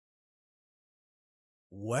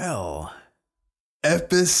Well,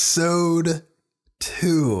 episode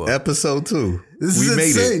 2. Episode 2. This is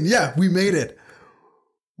insane. Yeah, we made it.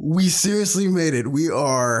 We seriously made it. We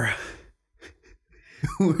are.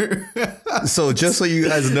 So just so you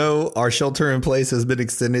guys know, our shelter in place has been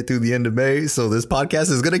extended through the end of May. So this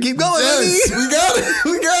podcast is going to keep going. Yes, we got it.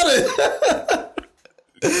 We got it.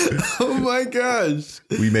 Oh my gosh.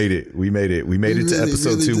 We made it. We made it to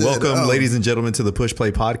episode 2. Did. Welcome, ladies and gentlemen, to the Push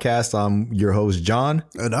Play Podcast. I'm your host, John.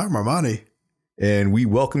 And I'm Armoni. And we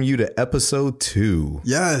welcome you to episode 2.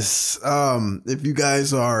 Yes. If you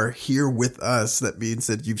guys are here with us, that means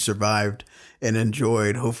that you've survived and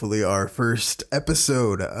enjoyed, hopefully, our first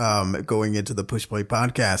episode going into the Push Play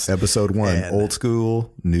Podcast. Episode 1, old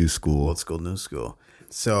school, new school. Old school, new school.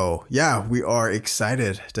 So, yeah, we are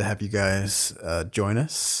excited to have you guys join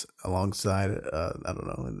us alongside, I don't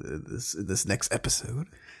know, this next episode.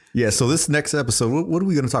 Yeah, so this next episode, what are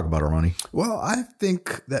we going to talk about, Armoni? Well, I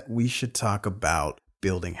think that we should talk about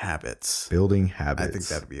building habits. Building habits. I think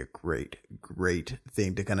that would be a great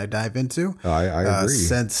thing to kind of dive into. I agree.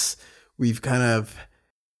 Since we've kind of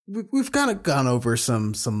gone over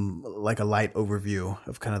some like a light overview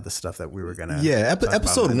of kind of the stuff that we were going to. Yeah,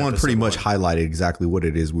 episode 1 pretty much highlighted exactly what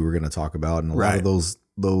it is we were going to talk about. And a lot of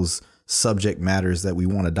those subject matters that we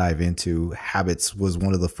want to dive into, habits was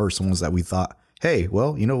one of the first ones that we thought, hey,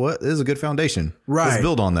 well, you know what? This is a good foundation. Right. Let's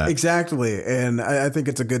build on that. Exactly. And I think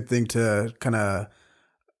it's a good thing to kind of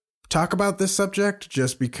talk about this subject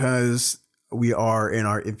just because we are in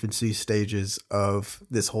our infancy stages of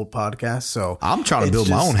this whole podcast. So I'm trying to build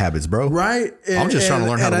my own habits, bro. Right. I'm just trying to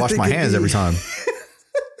learn how to wash my hands every time.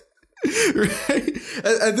 Right.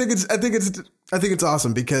 I think it's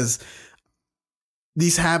awesome because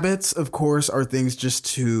these habits, of course, are things just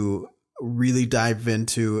to really dive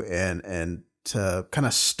into and to kind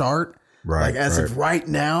of start of right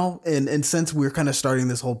now. And since we're kind of starting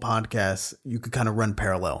this whole podcast, you could kind of run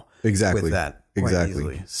parallel with that quite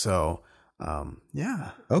easily. So,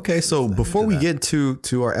 yeah. Okay. So before we get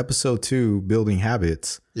to our episode 2, building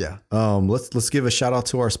habits. Yeah. Let's give a shout out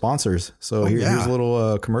to our sponsors. So here's a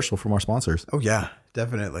little commercial from our sponsors. Oh yeah,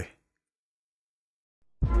 definitely.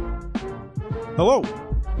 Hello.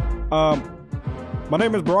 My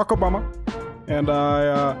name is Barack Obama, and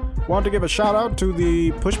I want to give a shout out to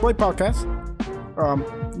the Push Play Podcast.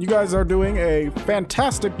 You guys are doing a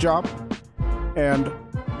fantastic job, and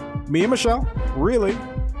me and Michelle really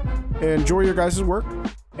enjoy your guys' work,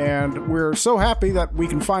 and we're so happy that we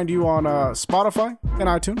can find you on Spotify and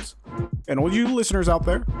iTunes. And all you listeners out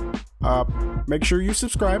there, make sure you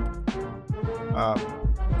subscribe.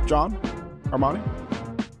 John, Armoni,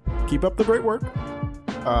 keep up the great work.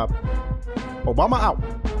 Obama out.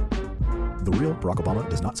 The real Barack Obama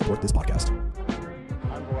does not support this podcast.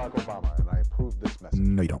 I'm Barack Obama, and I approve this message.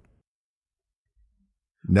 No, you don't.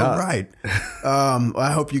 No. All right.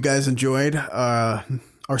 I hope you guys enjoyed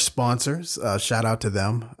our sponsors. Shout out to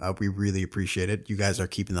them. We really appreciate it. You guys are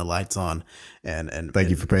keeping the lights on, and thank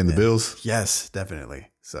you for paying the bills. Yes, definitely.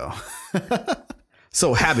 So,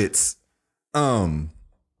 so habits.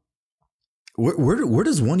 Where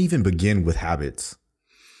does one even begin with habits?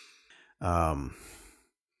 I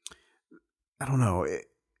don't know.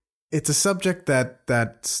 It's a subject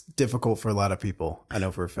that's difficult for a lot of people. I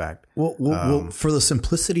know for a fact. Well, for the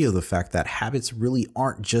simplicity of the fact that habits really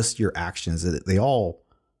aren't just your actions. They all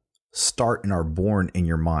start and are born in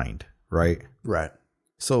your mind, right? Right.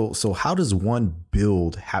 So how does one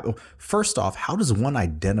build habit? First off, how does one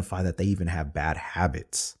identify that they even have bad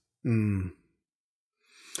habits?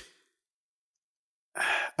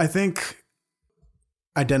 I think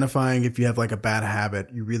identifying if you have like a bad habit,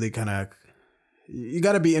 you really you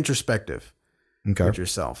got to be introspective with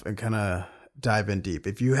yourself and kind of dive in deep.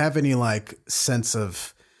 If you have any like sense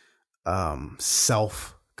of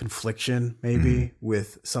self confliction, maybe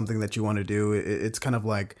with something that you want to do, it's kind of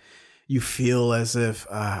like you feel as if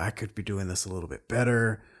I could be doing this a little bit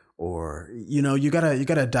better, or you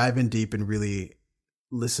gotta dive in deep and really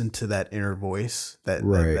listen to that inner voice,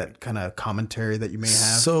 that kind of commentary that you may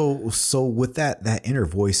have. So with that inner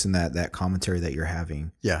voice and that commentary that you're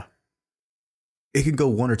having, yeah, it could go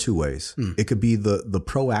one or two ways. It could be the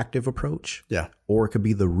proactive approach, or it could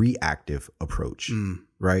be the reactive approach,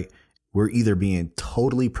 right? We're either being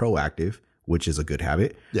totally proactive, which is a good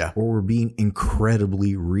habit, or we're being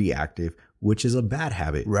incredibly reactive, which is a bad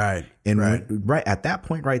habit, right? And right at that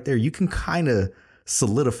point, right there, you can kind of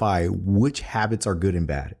solidify which habits are good and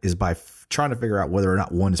bad is by trying to figure out whether or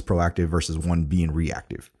not one is proactive versus one being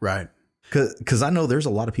reactive. Right. Because I know there's a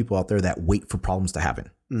lot of people out there that wait for problems to happen.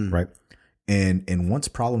 Right. And once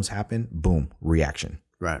problems happen, boom, reaction.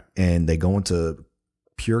 Right. And they go into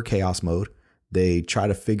pure chaos mode. They try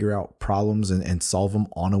to figure out problems and solve them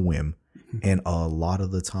on a whim. And a lot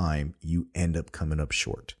of the time you end up coming up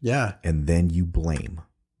short. Yeah. And then you blame,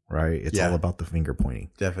 right? It's all about the finger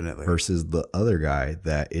pointing. Definitely. Versus the other guy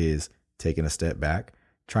that is taking a step back,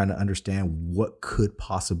 trying to understand what could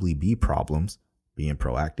possibly be problems, being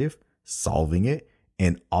proactive, solving it,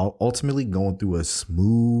 and ultimately going through a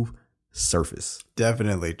smooth surface.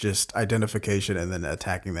 Definitely. Just identification and then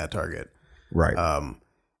attacking that target. Right.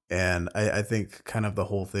 And I think kind of the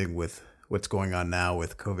whole thing with what's going on now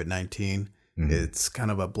with COVID-19, it's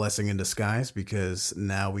kind of a blessing in disguise, because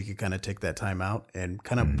now we can kind of take that time out and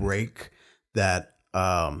kind of break that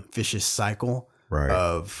vicious cycle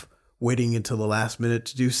of waiting until the last minute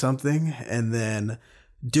to do something and then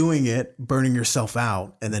doing it, burning yourself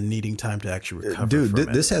out, and then needing time to actually recover. Dude,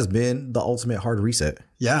 this has been the ultimate hard reset.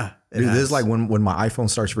 Yeah. Dude, this is like when my iPhone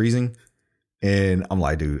starts freezing. And I'm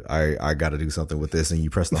like, dude, I got to do something with this. And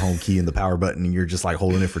you press the home key and the power button and you're just like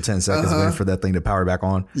holding it for 10 seconds, waiting for that thing to power back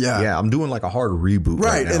on. Yeah. Yeah. I'm doing like a hard reboot.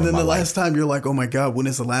 Right. Now and then the last time you're like, oh my God, when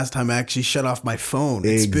is the last time I actually shut off my phone?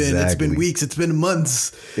 It's been weeks. It's been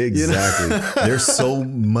months. Exactly. You know? There's so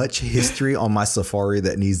much history on my Safari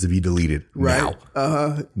that needs to be deleted. Right.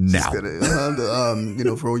 Now.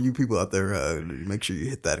 Now. For all you people out there, make sure you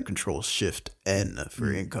hit that Control-Shift-N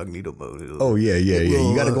for incognito mode. Yeah.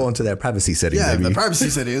 You got to go into that privacy setting. Yeah, baby. the privacy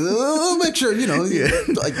settings. Make sure,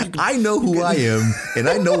 I know who I am and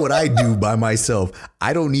I know what I do by myself.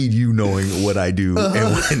 I don't need you knowing what I do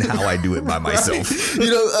and how I do it by myself.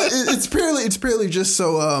 It's purely just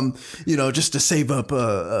so, just to save up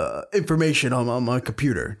information on my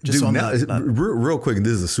computer. Just Dude, so now, real quick, and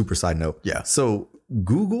this is a super side note. Yeah. So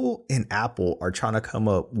Google and Apple are trying to come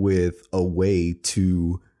up with a way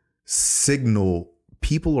to signal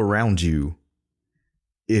people around you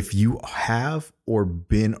if you have or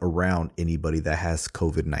been around anybody that has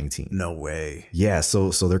COVID-19. No way. Yeah. So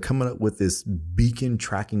they're coming up with this beacon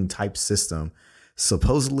tracking type system.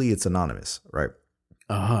 Supposedly it's anonymous, right?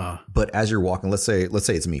 But as you're walking, let's say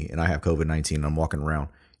it's me and I have COVID-19 and I'm walking around,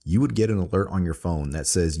 you would get an alert on your phone that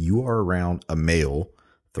says you are around a male,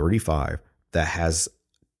 35, that has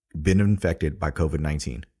been infected by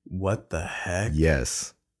COVID-19. What the heck?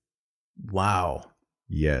 Yes. Wow.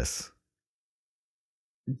 Yes.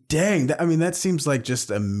 Dang. That seems like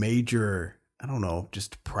just a major, I don't know,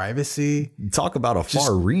 just privacy. Talk about a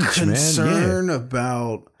far reach, concern man.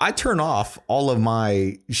 about. I turn off all of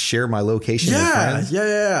my share my location with friends.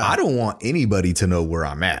 Yeah. I don't want anybody to know where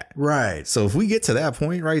I'm at. Right. So if we get to that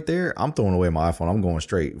point right there, I'm throwing away my iPhone. I'm going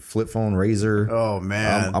straight flip phone, Razor. Oh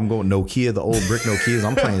man. I'm going Nokia, the old brick Nokias.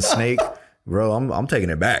 I'm playing Snake, bro. I'm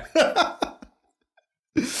taking it back.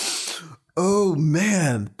 Oh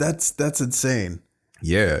man, that's insane.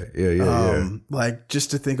 Yeah. Like, just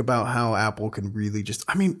to think about how Apple can really just,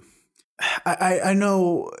 I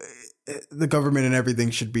know the government and everything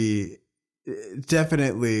should be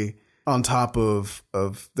definitely on top of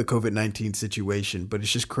the COVID-19 situation, but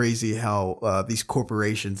it's just crazy how these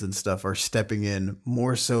corporations and stuff are stepping in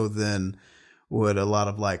more so than what a lot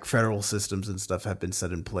of like federal systems and stuff have been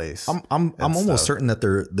set in place. I'm almost certain that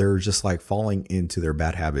they're just like falling into their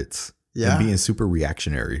bad habits and being super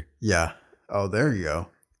reactionary. Yeah. Oh, there you go.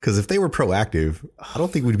 Because if they were proactive, I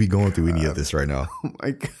don't think we'd be going through any of this right now. Oh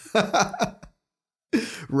my God.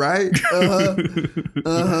 Right?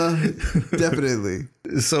 Definitely.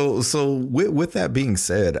 So with that being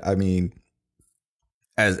said,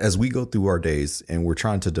 as we go through our days and we're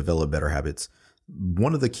trying to develop better habits,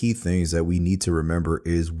 one of the key things that we need to remember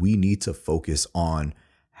is we need to focus on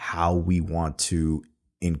how we want to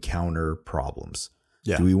encounter problems.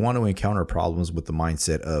 Yeah. Do we want to encounter problems with the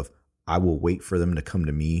mindset of, I will wait for them to come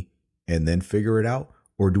to me and then figure it out?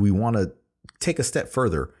 Or do we want to take a step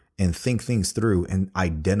further and think things through and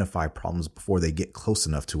identify problems before they get close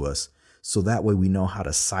enough to us? So that way we know how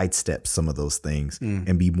to sidestep some of those things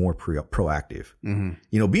and be more proactive.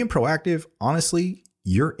 Mm-hmm. Being proactive, honestly,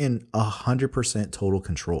 you're in 100% total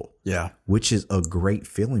control. Yeah. Which is a great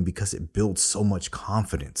feeling because it builds so much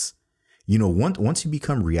confidence. Once you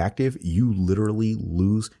become reactive, you literally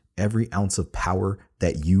lose every ounce of power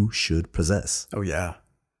that you should possess. Oh, yeah.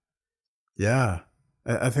 Yeah.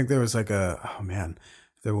 I think there was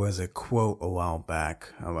there was a quote a while back.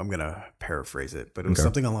 I'm going to paraphrase it, but it was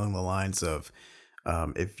something along the lines of,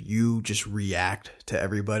 if you just react to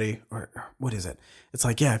everybody, or what is it? It's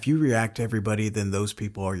like, if you react to everybody, then those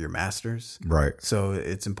people are your masters. Right. So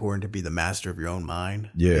it's important to be the master of your own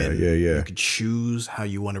mind. Yeah. You can choose how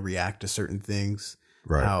you want to react to certain things.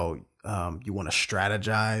 Right. How you want to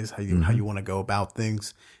strategize, how you want to go about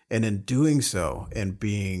things. And in doing so and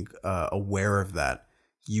being aware of that,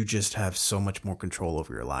 you just have so much more control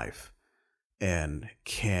over your life. and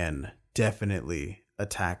can definitely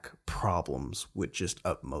attack problems with just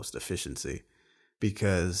utmost efficiency,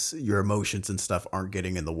 because your emotions and stuff aren't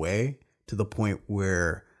getting in the way to the point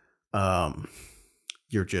where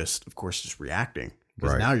you're just, of course, just reacting.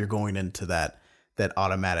 Because now you're going into that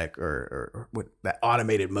automatic or what, that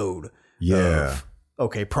automated mode. Yeah. Of,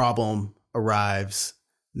 okay, problem arrives.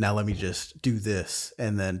 Now let me just do this.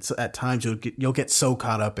 And then so at times you'll get so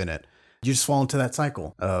caught up in it. You just fall into that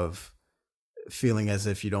cycle of feeling as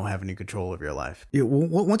if you don't have any control of your life. Yeah.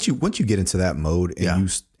 Well, once you get into that mode and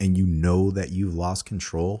you know that you've lost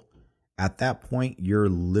control, at that point, you're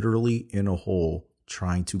literally in a hole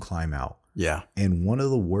trying to climb out. Yeah. And one of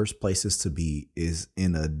the worst places to be is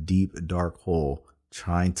in a deep, dark hole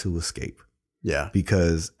trying to escape. Yeah.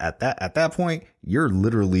 Because at that point, you're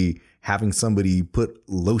literally having somebody put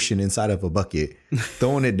lotion inside of a bucket,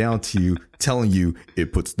 throwing it down to you, telling you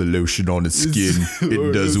it puts the lotion on the skin.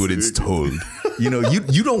 It does what it's told. You know,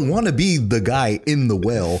 you don't want to be the guy in the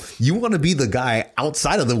well. You want to be the guy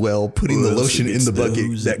outside of the well putting the lotion in the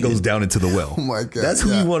bucket that goes down into the well. Oh my God. That's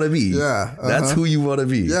who you want to be. Yeah. That's who you want to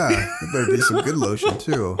be. Yeah. There better be some good lotion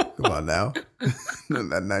too. Come on now.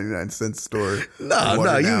 That 99-cent store.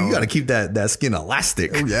 No, you got to keep that skin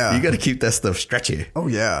elastic. Oh, yeah. You got to keep that stuff stretchy. Oh,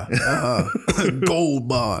 yeah. Gold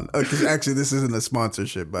Bond. Because actually, this isn't a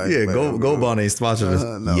sponsorship. Gold Bond ain't sponsored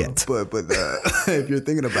no, yet. But if you're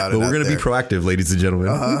thinking about it, we're going to be proactive, ladies and gentlemen.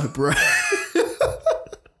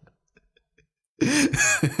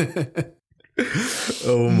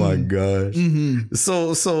 Oh my gosh. Mm-hmm.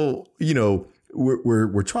 So you know,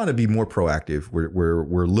 we're trying to be more proactive.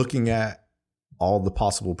 We're looking at all the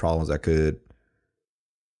possible problems that could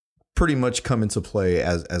pretty much come into play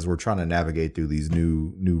as we're trying to navigate through these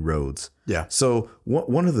new roads. Yeah. So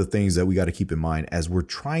one of the things that we got to keep in mind as we're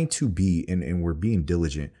trying to be and we're being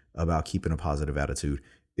diligent about keeping a positive attitude,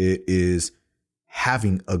 it is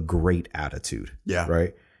having a great attitude. Yeah.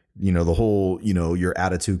 Right. You know, the whole, you know, your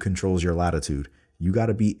attitude controls your latitude. You got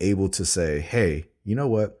to be able to say, hey, you know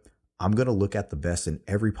what? I'm going to look at the best in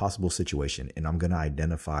every possible situation and I'm going to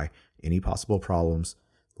identify any possible problems.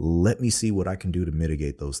 Let me see what I can do to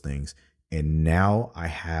mitigate those things. And now I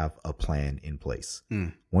have a plan in place.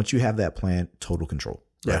 Once you have that plan, total control.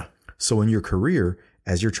 Right? Yeah. So in your career,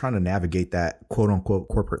 as you're trying to navigate that quote unquote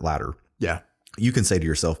corporate ladder, you can say to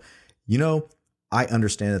yourself, you know, I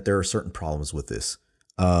understand that there are certain problems with this.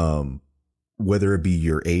 Whether it be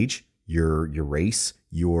your age, your race,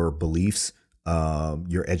 your beliefs,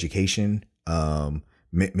 your education,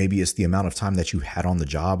 maybe it's the amount of time that you had on the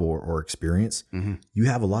job or experience. Mm-hmm. You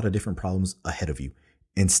have a lot of different problems ahead of you.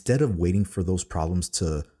 Instead of waiting for those problems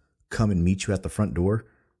to come and meet you at the front door,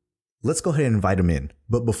 let's go ahead and invite them in.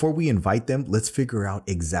 But before we invite them, let's figure out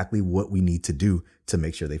exactly what we need to do to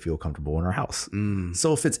make sure they feel comfortable in our house.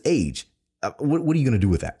 So if it's age, what are you going to do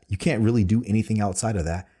with that? You can't really do anything outside of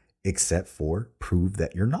that except for prove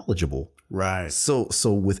that you're knowledgeable. Right. So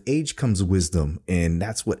with age comes wisdom, and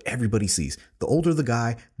that's what everybody sees. The older the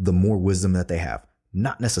guy, the more wisdom that they have.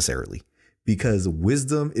 Not necessarily, because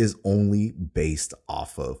wisdom is only based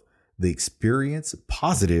off of the experience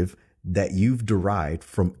positive that you've derived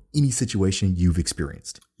from any situation you've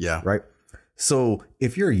experienced. Yeah. Right. So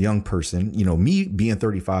if you're a young person, you know, me being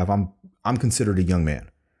 35, I'm considered a young man.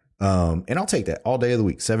 And I'll take that all day of the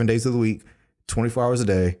week, 7 days of the week, 24 hours a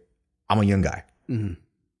day. I'm a young guy. Mm-hmm.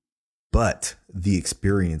 But the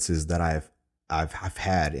experiences that I've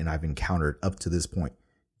had and I've encountered up to this point,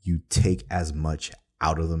 you take as much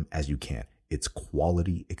out of them as you can. It's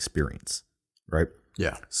quality experience, right?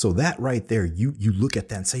 Yeah. So that right there, you look at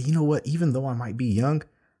that and say, you know what? Even though I might be young,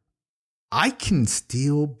 I can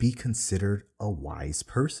still be considered a wise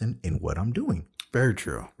person in what I'm doing. Very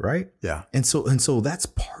true. Right? Yeah. And so that's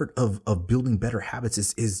part of building better habits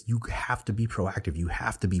is you have to be proactive. You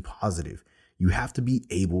have to be positive. You have to be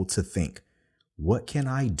able to think, what can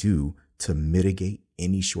I do to mitigate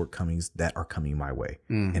any shortcomings that are coming my way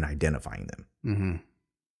and identifying them? Mm-hmm.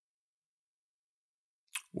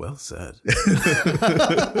 Well said.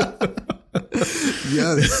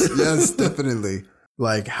 Yes, definitely.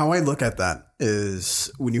 Like how I look at that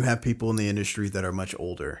is when you have people in the industry that are much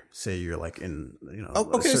older, say you're like in, you know,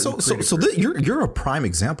 okay. So you're a prime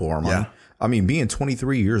example, Armoni. Yeah. I mean, being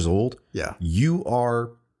 23 years old,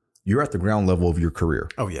 you're at the ground level of your career.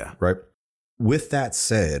 Oh yeah. Right. With that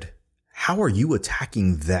said, how are you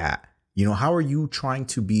attacking that? You know, how are you trying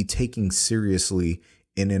to be taken seriously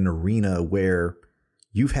in an arena where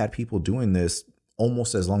you've had people doing this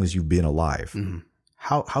almost as long as you've been alive? Mm-hmm.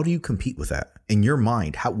 How do you compete with that in your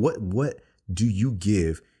mind? What do you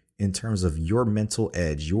give in terms of your mental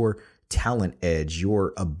edge, your talent edge,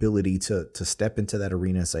 your ability to step into that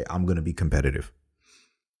arena and say, I'm going to be competitive?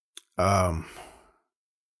 I'd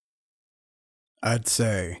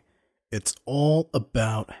say it's all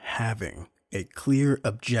about having a clear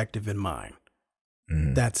objective in mind.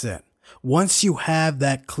 That's it. Once you have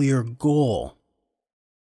that clear goal,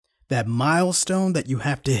 that milestone that you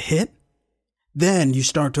have to hit, then you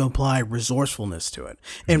start to apply resourcefulness to it.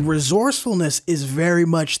 And resourcefulness is very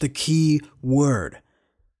much the key word.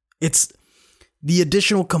 It's the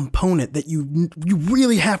additional component that you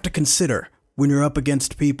really have to consider when you're up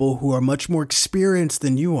against people who are much more experienced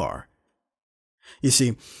than you are. You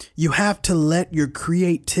see, you have to let your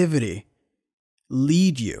creativity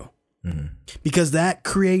lead you, because that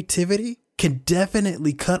creativity can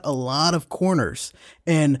definitely cut a lot of corners,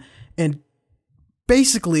 and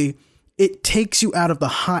basically it takes you out of the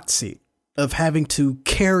hot seat of having to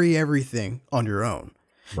carry everything on your own.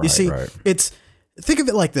 Right, you see, think of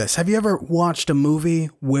it like this. Have you ever watched a movie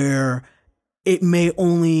where it may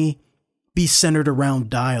only be centered around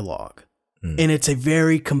dialogue, and it's a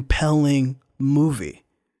very compelling movie?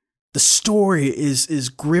 The story is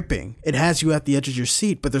gripping. It has you at the edge of your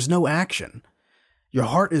seat, but there's no action. Your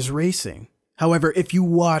heart is racing. However, if you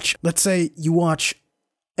watch, let's say you watch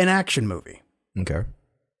an action movie. Okay.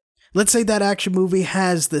 Let's say that action movie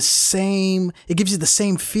has it gives you the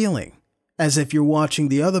same feeling as if you're watching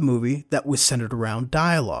the other movie that was centered around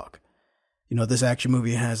dialogue. You know, this action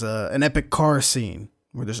movie has an epic car scene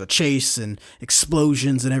where there's a chase and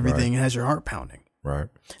explosions and everything. Right. It has your heart pounding. Right.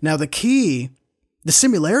 Now, the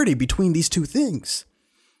similarity between these two things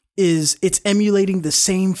is it's emulating the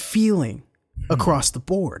same feeling across the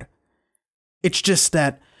board. It's just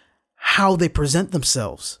that how they present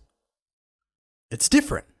themselves, it's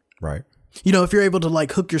different. Right. You know, if you're able to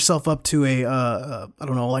like hook yourself up to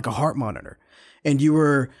like a heart monitor, and you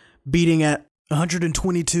were beating at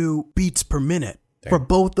 122 beats per minute for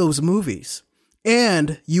both those movies,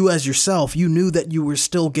 and you as yourself, you knew that you were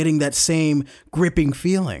still getting that same gripping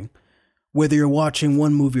feeling, whether you're watching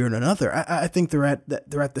one movie or another. I think they're at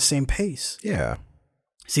the same pace. Yeah.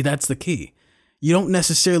 See, that's the key. You don't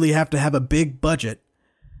necessarily have to have a big budget,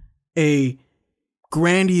 a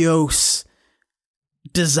grandiose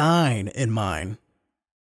design in mind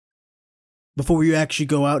before you actually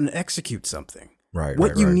go out and execute something. Right.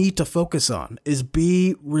 What you need to focus on is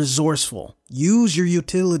be resourceful. Use your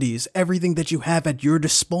utilities, everything that you have at your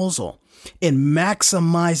disposal, and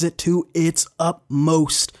maximize it to its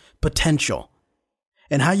utmost potential.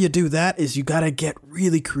 And how you do that is you got to get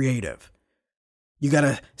really creative. You got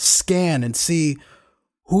to scan and see,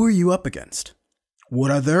 who are you up against?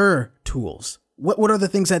 What are their tools? What are the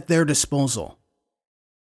things at their disposal?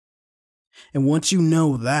 And once you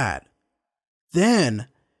know that, then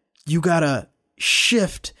you got to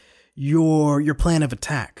shift your plan of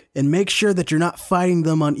attack and make sure that you're not fighting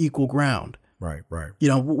them on equal ground. Right. You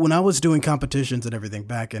know, when I was doing competitions and everything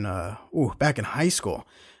back in high school,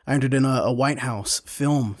 I entered in a White House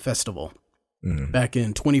film festival back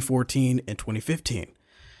in 2014 and 2015.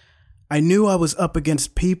 I knew I was up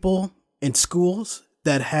against people in schools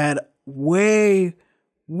that had way,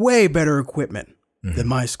 way better equipment than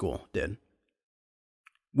my school did.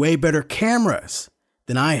 Way better cameras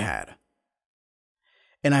than I had.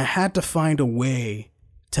 And I had to find a way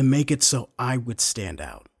to make it so I would stand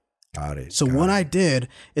out. Got it. So what I did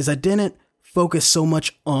is I didn't focus so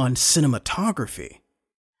much on cinematography.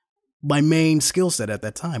 My main skill set at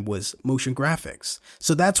that time was motion graphics.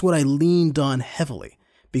 So that's what I leaned on heavily,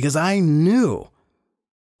 because I knew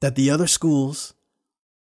that the other schools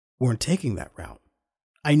weren't taking that route.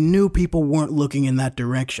 I knew people weren't looking in that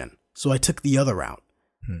direction. So I took the other route.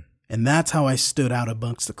 And that's how I stood out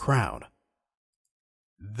amongst the crowd.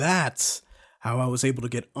 That's how I was able to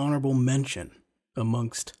get honorable mention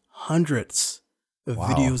amongst hundreds of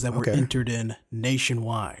videos that were entered in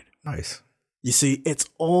nationwide. Nice. You see, it's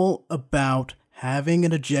all about having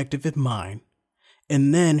an objective in mind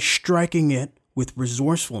and then striking it with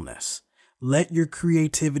resourcefulness. Let your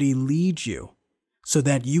creativity lead you so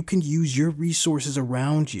that you can use your resources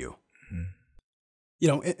around you. You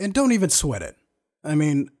know, and don't even sweat it. I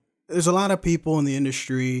mean, there's a lot of people in the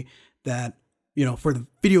industry that, you know, for the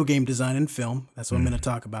video game design and film, that's what I'm going to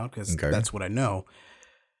talk about, because that's what I know.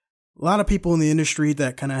 A lot of people in the industry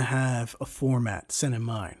that kind of have a format set in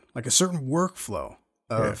mind, like a certain workflow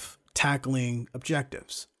of tackling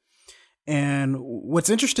objectives. And what's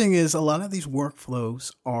interesting is a lot of these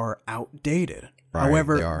workflows are outdated. Right,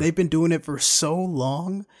 however, they've been doing it for so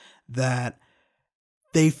long that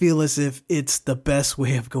they feel as if it's the best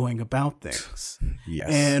way of going about things. Yes.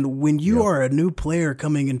 And when you are a new player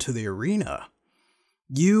coming into the arena,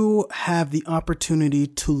 you have the opportunity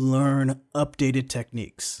to learn updated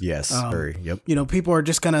techniques. Yes. Yep. You know, people are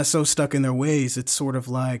just kind of so stuck in their ways. It's sort of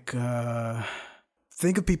like,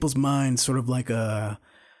 think of people's minds sort of like a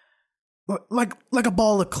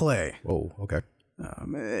ball of clay. Oh, okay.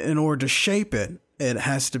 In order to shape it, it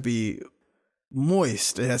has to be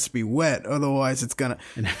moist. It has to be wet. Otherwise, it's gonna.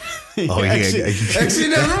 Actually,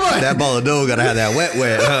 never mind. That ball of dough gotta have that wet.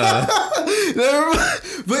 Never mind.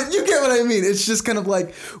 But you get what I mean. It's just kind of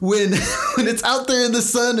like when it's out there in the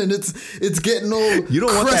sun and it's getting old. You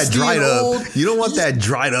don't want that dried up. You don't want that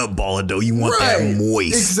dried up ball of dough. You want that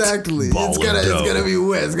moist. Exactly. It's gonna be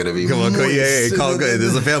wet. It's gonna be moist. Come on, call good. This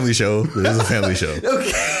is a family show.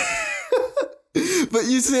 Okay. But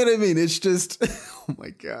you see what I mean? It's just, oh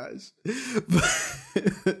my gosh.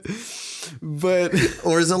 But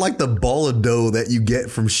or is it like the ball of dough that you get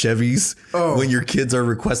from Chevy's when your kids are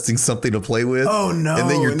requesting something to play with? Oh no. And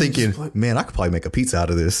then you're thinking, man, I could probably make a pizza out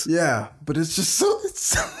of this. Yeah, but it's just so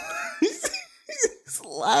he's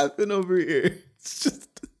laughing over here. It's just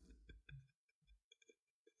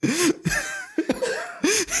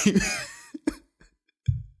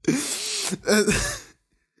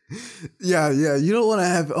Yeah, you don't want to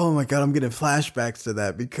have. Oh my god, I'm getting flashbacks to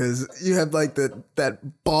that because you have like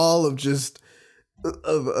that ball of just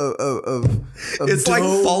of it's dough, like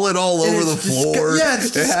falling all over the floor.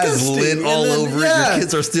 It's it has lint all over it. Your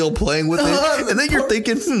kids are still playing with it, and then you're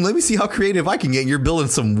thinking, let me see how creative I can get. You're building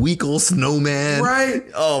some Weekle snowman, right?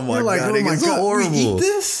 Oh my god, it's horrible. We eat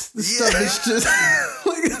this. The stuff is just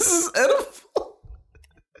like this is edible.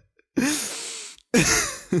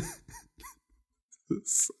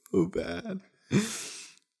 It's so bad.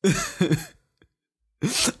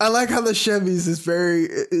 I like how the Chevy's is very.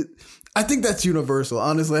 I think that's universal.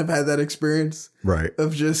 Honestly, I've had that experience, right?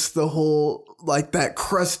 Of just the whole like that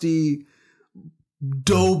crusty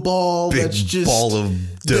dough ball big that's just ball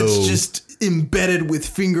of dough that's just embedded with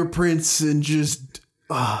fingerprints and just.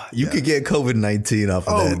 You could get COVID-19 off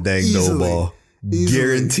of that dang dough ball.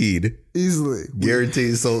 Guaranteed. Easily.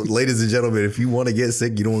 Guaranteed. So, ladies and gentlemen, if you want to get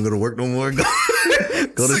sick, you don't want to go to work no more, go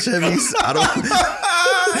to Chevy's.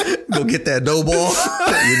 Go get that dough ball.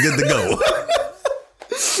 You're good to go.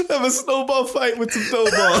 Have a snowball fight with some dough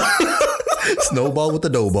ball. Snowball with the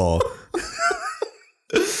dough ball.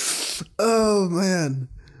 Oh, man.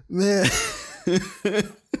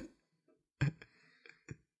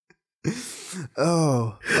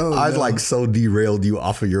 Oh, I like so derailed you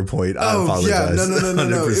off of your point. I apologize. Yeah,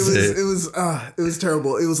 no. It was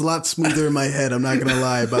terrible. It was a lot smoother in my head. I'm not gonna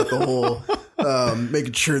lie about the whole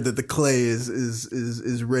making sure that the clay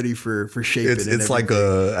is ready for shaping. It's like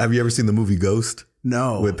have you ever seen the movie Ghost?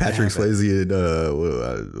 No, with Patrick Swayze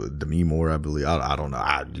and Demi Moore, I believe. I don't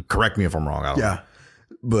know. Correct me if I'm wrong. I don't know.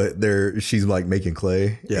 But she's like making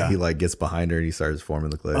clay. Yeah. And he like gets behind her and he starts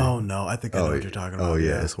forming the clay. Oh no, I think I know what you're talking about. Oh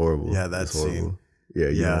yeah, it's horrible. Yeah, that's horrible. Yeah,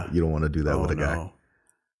 you don't want to do that with a guy.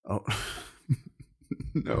 Oh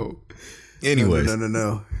no. Anyways,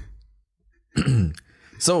 no.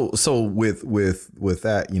 So with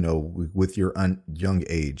that, you know, with your young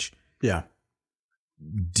age,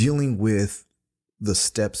 dealing with the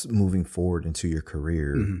steps moving forward into your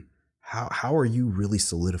career. Mm-hmm. How are you really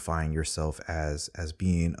solidifying yourself as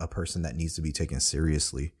being a person that needs to be taken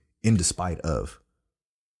seriously in despite of?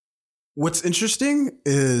 What's interesting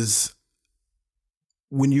is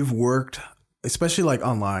when you've worked, especially like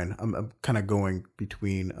online, I'm kind of going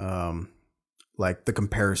between like the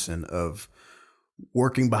comparison of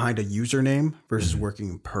working behind a username versus working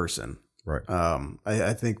in person. Right.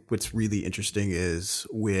 I think what's really interesting is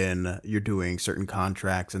when you're doing certain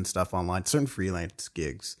contracts and stuff online, certain freelance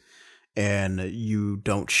gigs, and you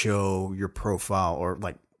don't show your profile or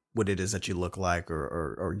like what it is that you look like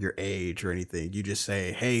or your age or anything. You just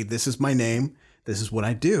say, hey, this is my name. This is what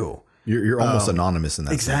I do. You're almost anonymous in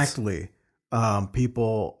that exactly. sense.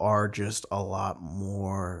 People are just a lot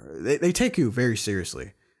more, they take you very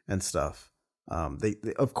seriously and stuff. They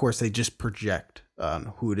of course, they just project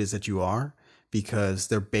on who it is that you are because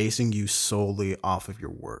they're basing you solely off of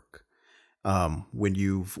your work. When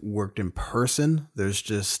you've worked in person, there's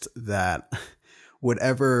just that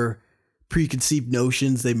whatever preconceived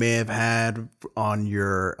notions they may have had on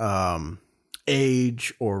your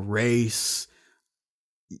age or race,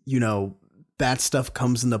 you know, that stuff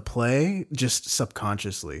comes into play just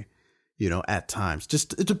subconsciously, you know, at times.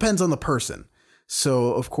 Just it depends on the person.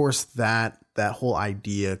 So, of course, that whole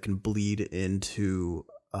idea can bleed into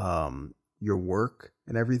your work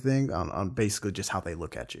and everything on basically just how they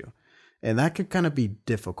look at you. And that could kind of be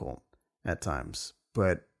difficult at times,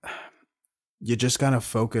 but you just kind of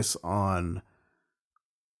focus on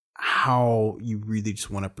how you really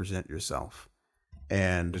just want to present yourself.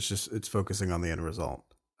 and it's focusing on the end result.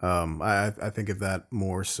 I think of that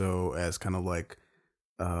more so as kind of like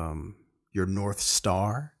your North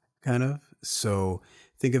Star, kind of. So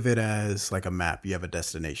think of it as like a map. You have a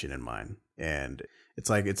destination in mind, and it's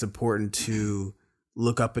like it's important to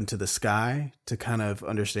look up into the sky to kind of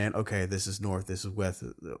understand, okay, this is north, this is west,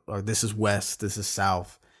 or this is west, this is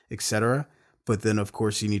south, etc. But then, of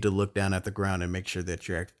course, you need to look down at the ground and make sure that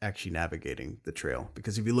you're actually navigating the trail.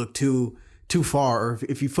 Because if you look too far, or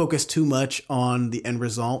if you focus too much on the end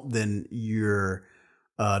result, then you're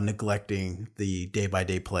neglecting the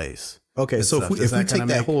day-by-day plays. Okay, so if we take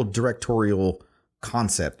that whole directorial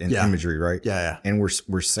concept and imagery, right? Yeah. And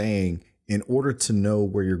we're saying in order to know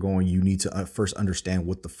where you're going, you need to first understand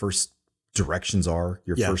what the first directions are,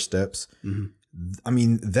 your first steps. Mm-hmm. I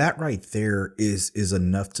mean, that right there is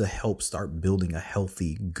enough to help start building a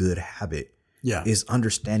healthy, good habit. Yeah. Is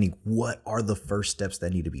understanding what are the first steps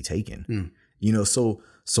that need to be taken. Mm. You know, so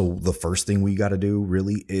the first thing we got to do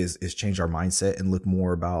really is change our mindset and look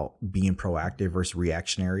more about being proactive versus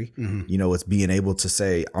reactionary. Mm-hmm. You know, it's being able to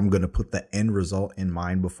say, I'm going to put the end result in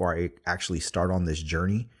mind before I actually start on this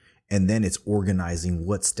journey. And then it's organizing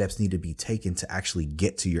what steps need to be taken to actually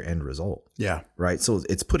get to your end result. Yeah. Right. So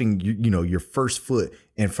it's putting, your first foot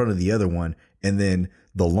in front of the other one. And then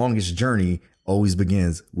the longest journey always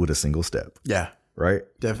begins with a single step. Yeah. Right.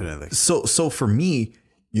 Definitely. So for me,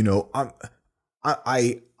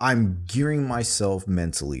 I'm gearing myself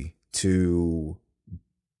mentally to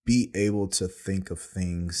be able to think of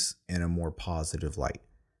things in a more positive light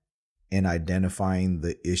and identifying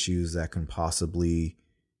the issues that can possibly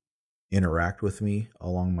interact with me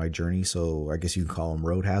along my journey. So I guess you can call them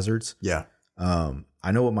road hazards. Yeah.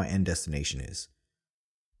 I know what my end destination is.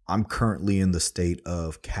 I'm currently in the state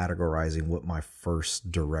of categorizing what my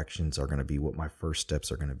first directions are going to be, what my first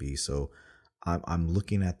steps are going to be. So I'm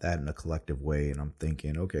looking at that in a collective way, and I'm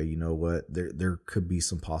thinking, okay, you know what? There could be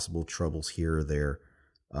some possible troubles here or there.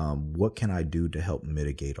 What can I do to help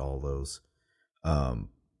mitigate all those? The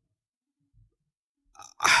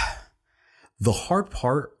hard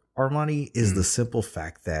part, Armoni, is the simple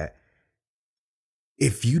fact that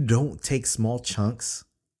if you don't take small chunks,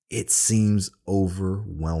 it seems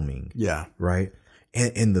overwhelming. Yeah. Right.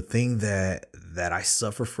 And the thing that I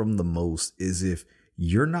suffer from the most is if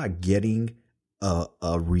you're not getting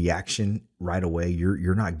a reaction right away,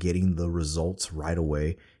 you're not getting the results right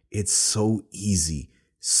away. It's so easy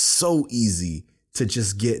to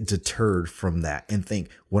just get deterred from that and think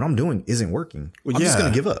what I'm doing isn't working. I'm just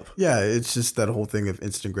going to give up. Yeah. It's just that whole thing of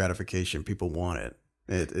instant gratification. People want it.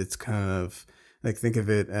 It's kind of like, think of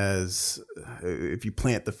it as if you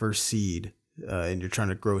plant the first seed and you're trying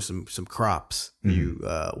to grow some crops, you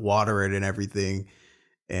water it and everything.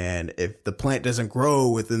 And if the plant doesn't grow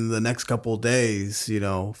within the next couple of days,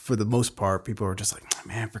 for the most part, people are just like,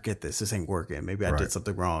 man, forget this. This ain't working. Maybe I did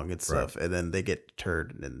something wrong and stuff. And then they get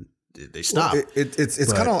deterred and then they stop. Well,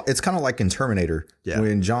 it's kind of like in Terminator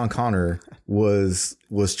when John Connor was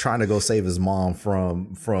trying to go save his mom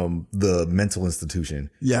from the mental institution.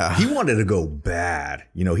 Yeah, he wanted to go bad.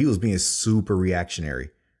 He was being super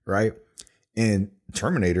reactionary, right? And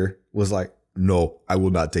Terminator was like, "No, I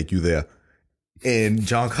will not take you there." And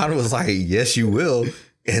John Connor was like, "Yes, you will."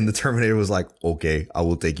 And the Terminator was like, "Okay, I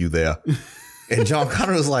will take you there." And John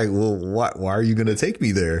Connor was like, well, why are you going to take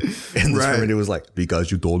me there? And the Terminator was like, because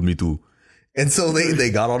you told me to. And so they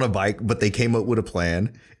got on a bike, but they came up with a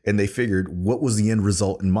plan and they figured what was the end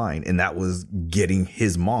result in mind. And that was getting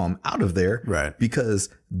his mom out of there. Right. Because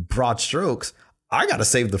broad strokes, I got to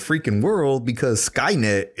save the freaking world because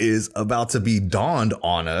Skynet is about to be dawned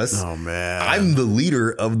on us. Oh, man. I'm the leader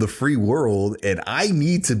of the free world and I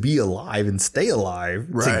need to be alive and stay alive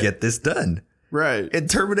to get this done. Right. And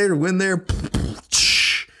Terminator went there,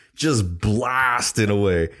 just blasted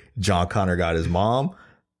away. John Connor got his mom.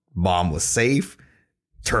 Mom was safe.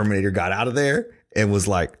 Terminator got out of there and was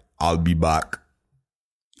like, I'll be back.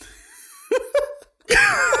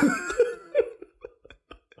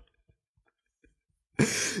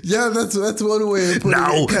 Yeah, that's one way of putting it.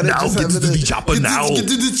 Now, get to the chopper now. Get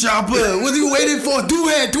to the chopper. What are you waiting for? Do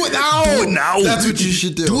it now. Do it now. That's what you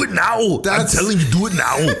should do. Do it now. I'm telling you, do it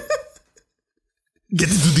now. Get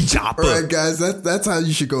to the chopper. All right, guys, that's how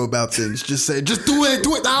you should go about things. Just say, just do it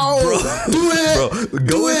now. Bro, do it. Bro,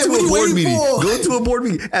 go into a board meeting. Go into a board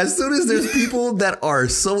meeting. As soon as there's people that are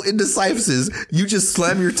so indecisive, you just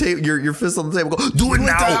slam your fist on the table. Go, do it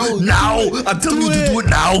now. Now. I'm telling you to do it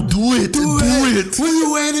now. Do it. Do it. What are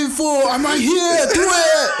you waiting for? I'm right here. Do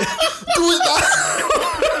it. Do it now.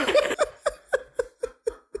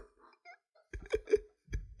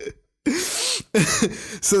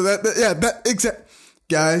 So that exactly.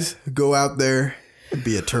 Guys, go out there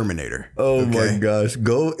Be a Terminator. Oh my gosh.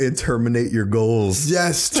 Go and terminate your goals.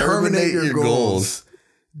 Yes. Terminate your goals.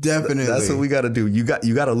 Definitely. That's what we got to do. You got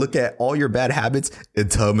to look at all your bad habits and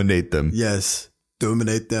terminate them. Yes.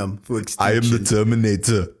 Terminate them for extinction. I am the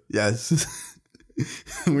Terminator. Yes.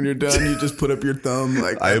 When you're done, you just put up your thumb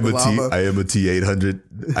like I am a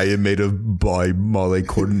T800. I am made of bimole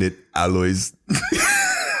coordinate alloys.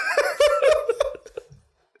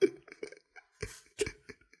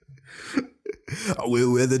 I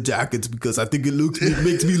will wear the jackets because I think it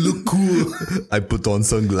makes me look cool. I put on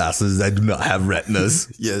sunglasses. I do not have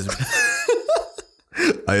retinas. Yes.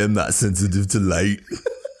 I am not sensitive to light.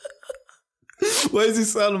 Why does he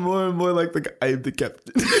sound more and more like the guy? I am the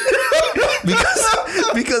captain.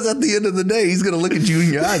 because at the end of the day, he's going to look at you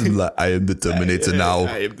in your eyes and be like, I am the Terminator now.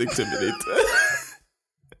 I am the Terminator.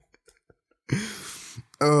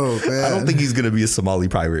 Oh, man. I don't think he's going to be a Somali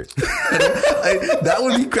pirate. That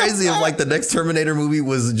would be crazy if like the next Terminator movie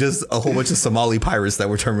was just a whole bunch of Somali pirates that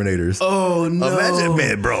were Terminators. Oh, no. Imagine,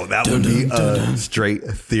 man, bro, that would be a straight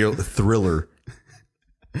thriller.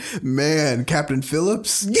 Man, Captain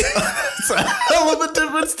Phillips? It's a hell of a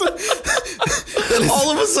difference.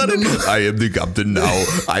 All of a sudden, I am the captain now.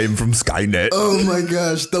 I am from Skynet. Oh my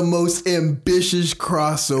gosh, the most ambitious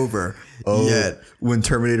crossover yet. When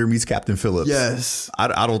Terminator meets Captain Phillips. Yes.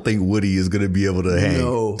 I don't think Woody is going to be able to hang.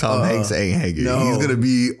 No, Tom Hanks ain't hanging. No. He's going to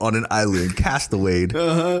be on an island, castawayed,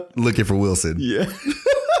 looking for Wilson. Yeah.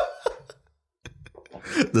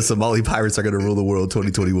 The Somali pirates are going to rule the world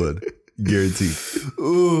 2021. Guaranteed.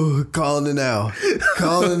 Ooh, calling it now.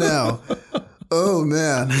 Calling it now. Oh,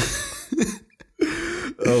 man.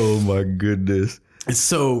 Oh, my goodness.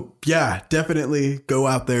 So, yeah, definitely go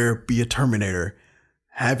out there, be a Terminator.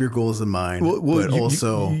 Have your goals in mind. But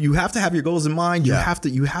also you have to have your goals in mind. You have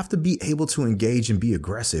to be able to engage and be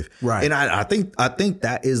aggressive. Right. And I think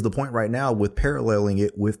that is the point right now with paralleling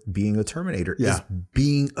it with being a Terminator is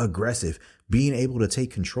being aggressive, being able to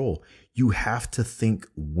take control. You have to think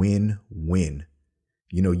win-win.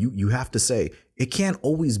 You know, you have to say it can't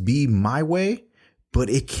always be my way, but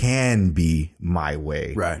it can be my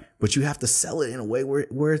way. Right. But you have to sell it in a way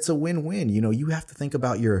where it's a win-win. You know, you have to think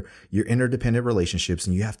about your interdependent relationships,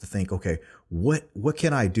 and you have to think, okay, what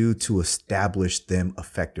can I do to establish them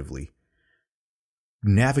effectively?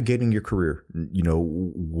 Navigating your career, you know,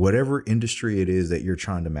 whatever industry it is that you're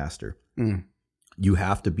trying to master, you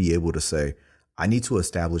have to be able to say, I need to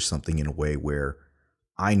establish something in a way where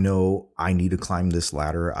I know I need to climb this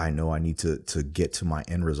ladder. I know I need to get to my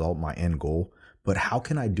end result, my end goal. But how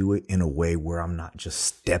can I do it in a way where I'm not just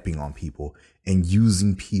stepping on people and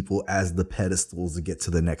using people as the pedestals to get to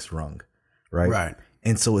the next rung? Right. Right.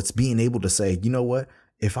 And so it's being able to say, you know what?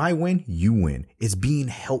 If I win, you win. It's being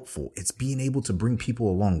helpful. It's being able to bring people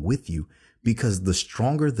along with you, because the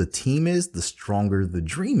stronger the team is, the stronger the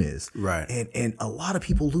dream is. Right. And a lot of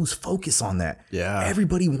people lose focus on that. Yeah.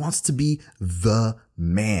 Everybody wants to be the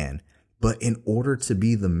man. But in order to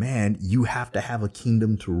be the man, you have to have a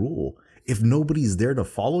kingdom to rule. If nobody's there to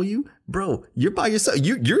follow you, bro, you're by yourself.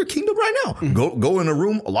 You're a kingdom right now. Go in a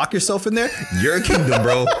room, lock yourself in there. You're a kingdom,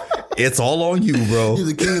 bro. It's all on you, bro. You're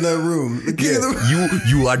the king of that room. The king of the room.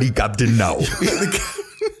 You are the captain now.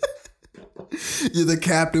 You're the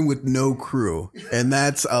captain with no crew. And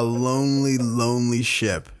that's a lonely, lonely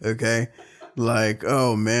ship. Okay. Like,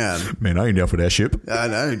 oh man. Man, I ain't down for that ship.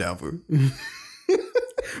 I ain't down for it.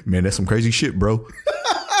 Man, that's some crazy shit, bro.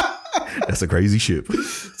 That's a crazy ship.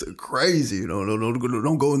 It's crazy.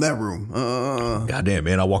 Don't go in that room. Goddamn,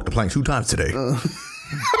 man. I walked the plank 2 times today.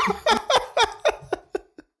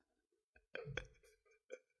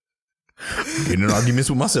 Getting in arguments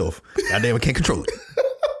with myself. Goddamn, I can't control it.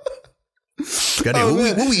 Goddamn,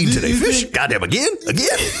 what we eating today? Fish? Goddamn, again?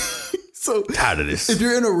 So tired of this. If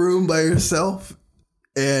you're in a room by yourself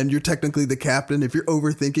and you're technically the captain, if you're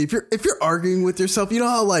overthinking, if you're arguing with yourself, you know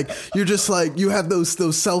how like you're just like you have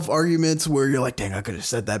those self arguments where you're like, dang, I could have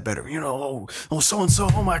said that better. You know, oh so and so,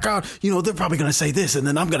 oh my god, you know they're probably gonna say this, and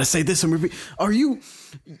then I'm gonna say this and repeat.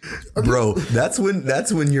 Bro, that's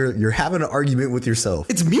when you're having an argument with yourself.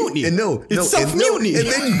 It's mutiny. And it's self-mutiny. And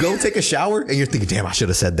then you go take a shower and you're thinking, damn, I should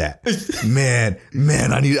have said that. Man,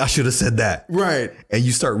 I should have said that. Right. And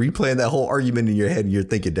you start replaying that whole argument in your head and you're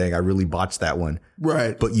thinking, dang, I really botched that one.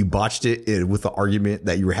 Right. But you botched it with the argument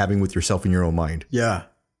that you were having with yourself in your own mind. Yeah.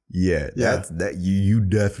 Yeah, that you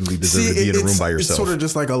definitely deserve to be in a room by yourself. It's sort of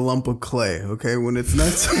just like a lump of clay, okay? When it's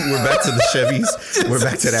not, we're back to the Chevys. We're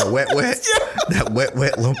back to that wet, that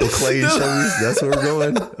wet lump of clay in Chevys. That's where we're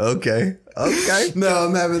going. Okay. No,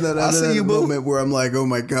 I'm having that moment where I'm like, oh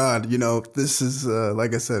my God, this is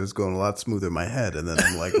like I said, it's going a lot smoother in my head, and then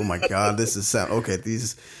I'm like, oh my God, this is sound okay.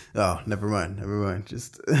 Never mind.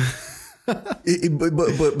 Just.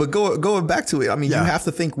 But going back to it, I mean, you have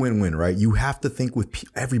to think win-win, right? You have to think with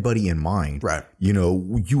everybody in mind, right?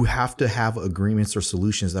 You have to have agreements or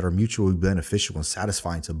solutions that are mutually beneficial and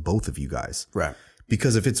satisfying to both of you guys, right?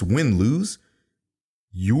 Because if it's win-lose,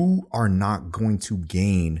 you are not going to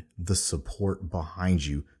gain the support behind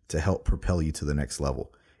you to help propel you to the next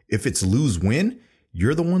level. If it's lose-win,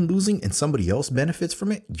 you're the one losing and somebody else benefits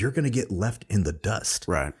from it, you're going to get left in the dust,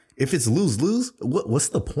 right? If it's lose-lose, what's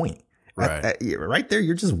the point? Right. Right there,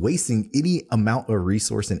 you're just wasting any amount of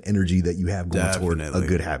resource and energy that you have going toward a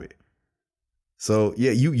good habit. So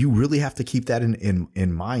yeah, you really have to keep that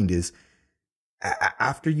in mind is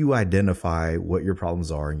after you identify what your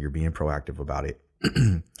problems are and you're being proactive about it,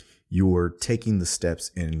 you're taking the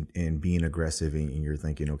steps and being aggressive and you're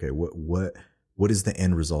thinking, okay, what is the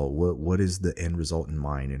end result? What is the end result in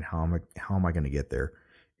mind and how am I going to get there?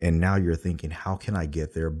 And now you're thinking, how can I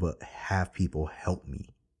get there, but have people help me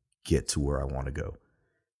get to where I want to go?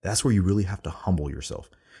 That's where you really have to humble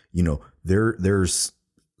yourself. There's,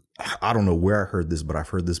 I don't know where I heard this, but I've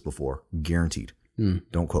heard this before. Guaranteed.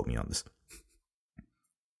 Don't quote me on this.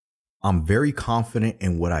 I'm very confident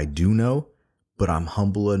in what I do know, but I'm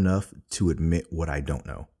humble enough to admit what I don't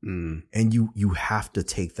know. And you have to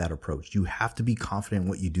take that approach. You have to be confident in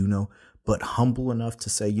what you do know, but humble enough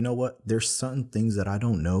to say, you know what, there's certain things that I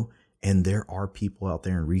don't know. And there are people out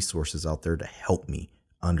there and resources out there to help me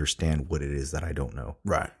understand what it is that I don't know.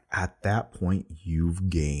 Right. At that point, you've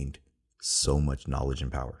gained so much knowledge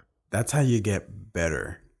and power. That's how you get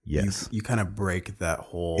better. Yes. You kind of break that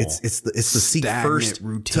whole it's the seek first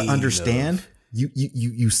to understand.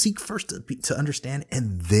 You seek first to understand,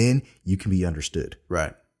 and then you can be understood.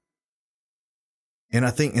 Right. And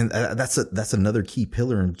I think, that's another key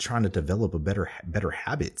pillar in trying to develop a better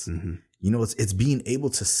habits. Mm-hmm. It's being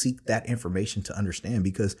able to seek that information to understand,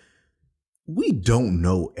 because we don't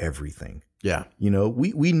know everything. Yeah.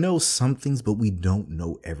 We know some things, but we don't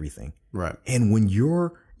know everything. Right. And when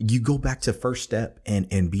you go back to first step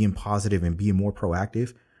and being positive and being more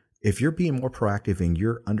proactive, if you're being more proactive and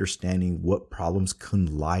you're understanding what problems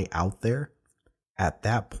can lie out there, at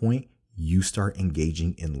that point, you start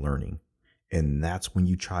engaging in learning. And that's when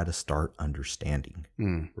you try to start understanding.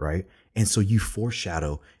 Right. And so you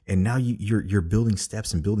foreshadow, and now you're building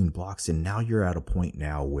steps and building blocks. And now you're at a point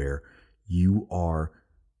now where you are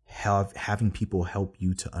having people help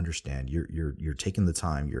you to understand. You're taking the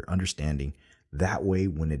time, you're understanding. That way,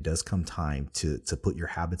 when it does come time to put your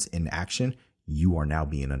habits in action, you are now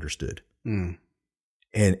being understood. And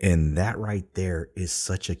that right there is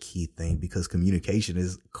such a key thing, because communication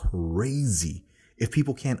is crazy. If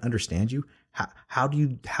people can't understand you, how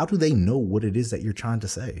do they know what it is that you're trying to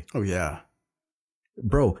say? Oh yeah.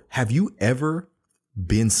 Bro, have you ever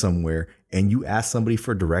been somewhere and you ask somebody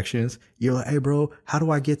for directions? You're like, hey bro, how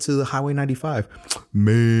do I get to the Highway 95?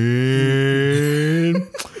 Man,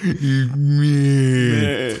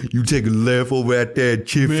 you take a left over at that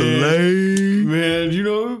Chick-fil-A.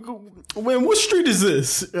 Man, what street is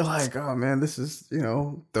this? You're like, oh man, this is,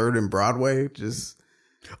 3rd and Broadway. Just.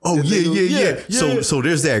 Oh yeah. So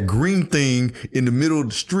there's that green thing in the middle of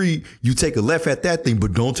the street. You take a left at that thing,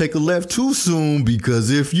 but don't take a left too soon,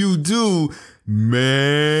 because if you do,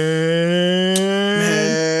 man.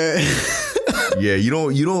 Yeah, you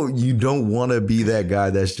don't want to be that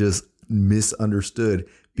guy that's just misunderstood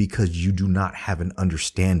because you do not have an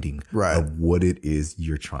understanding of what it is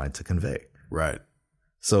you're trying to convey. Right.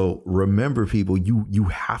 So remember, people, you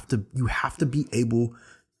have to be able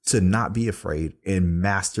to not be afraid and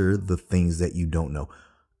master the things that you don't know.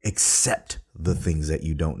 Accept the things that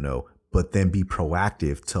you don't know, but then be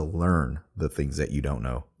proactive to learn the things that you don't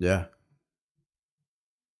know. Yeah.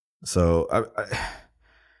 So,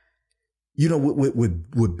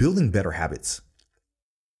 with building better habits,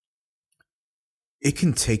 it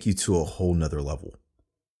can take you to a whole nother level.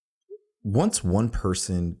 Once one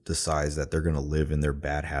person decides that they're going to live in their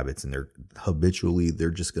bad habits and they're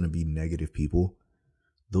just going to be negative people,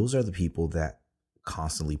 those are the people that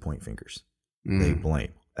constantly point fingers. They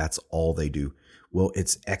blame. That's all they do. Well,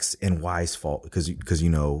 it's X and Y's fault because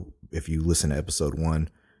if you listen to episode 1,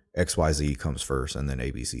 XYZ comes first and then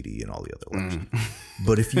ABCD and all the other letters.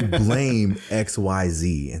 But if you blame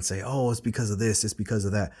XYZ and say, oh, it's because of this, it's because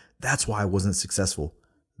of that, that's why I wasn't successful.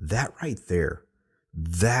 That right there,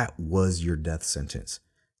 That was your death sentence.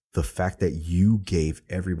 The fact that you gave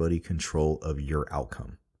everybody control of your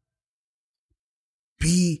outcome.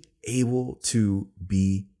 Be able to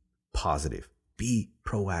be positive, be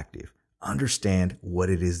proactive, understand what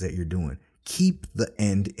it is that you're doing. Keep the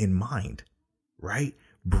end in mind, right?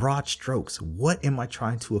 Broad strokes. What am I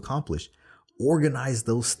trying to accomplish? Organize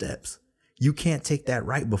those steps. You can't take that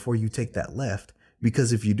right before you take that left,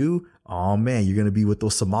 because if you do, oh man, you're going to be with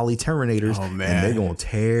those Somali terminators and they're going to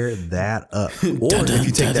tear that up. Or if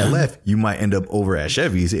you take that left, you might end up over at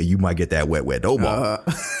Chevy's and you might get that wet dough ball.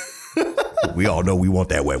 We all know we want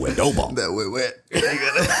that wet dough ball. That wet.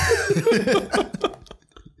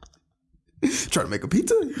 Trying to make a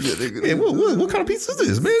pizza? Yeah, what kind of pizza is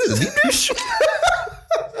this, man? This is deep dish.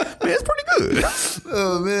 Man, it's pretty good.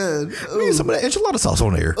 Oh man, man, some of that enchilada sauce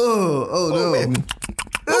on there. Oh no. Man.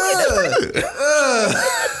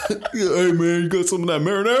 Hey man, you got some of that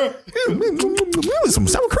marinara? Yeah, man, some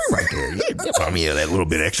sour cream right there. Yeah, I mean, that little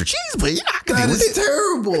bit of extra cheese, but yeah, I can that deal with is it.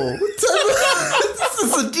 terrible. This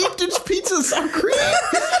is a deep dish pizza and sour cream.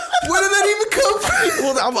 Where did that even come from?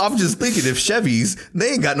 Well, I'm just thinking, if Chevy's,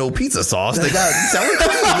 they ain't got no pizza sauce. They got sour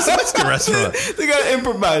cream. It's a Mexican restaurant. They got to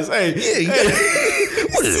improvise. Hey,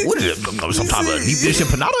 what is it? Some type of deep dish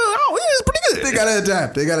empanada? Oh, yeah, it's pretty good. They gotta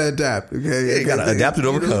adapt. Okay, they gotta adapt and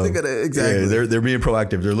overcome. Exactly. Yeah, they're being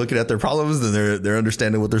proactive. They're looking at their problems and they're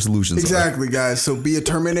understanding what their solutions are. Exactly, guys. So be a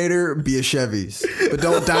Terminator, be a Chevy's, but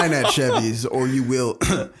don't dine at Chevy's, or you will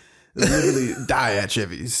literally die at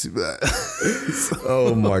Chevy's.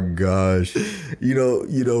 Oh my gosh,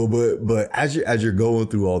 but as you're going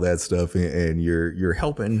through all that stuff and you're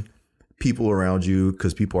helping people around you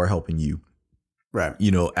because people are helping you. Right.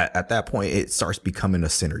 At that point, it starts becoming a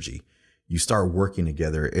synergy. You start working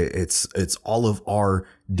together. It's all of our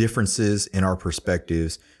differences and our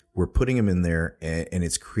perspectives. We're putting them in there and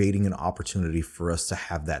it's creating an opportunity for us to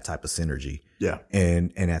have that type of synergy. Yeah.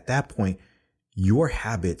 And at that point, your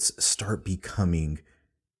habits start becoming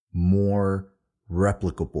more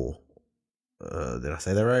replicable. Did I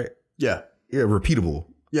say that right? Yeah. Yeah. Repeatable.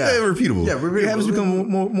 Yeah. Repeatable. Yeah. Your habits become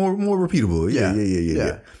more repeatable.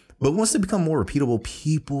 Yeah. But once they become more repeatable,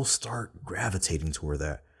 people start gravitating toward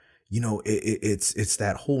that. It's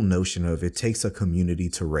that whole notion of it takes a community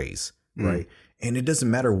to raise, right? And it doesn't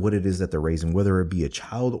matter what it is that they're raising, whether it be a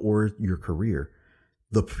child or your career.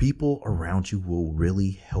 The people around you will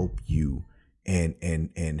really help you and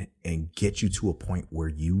get you to a point where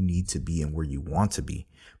you need to be and where you want to be.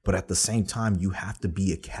 But at the same time, you have to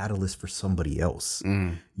be a catalyst for somebody else.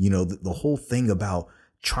 The whole thing about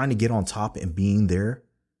trying to get on top and being there,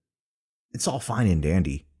 it's all fine and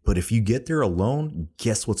dandy. But if you get there alone,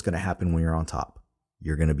 guess what's going to happen when you're on top?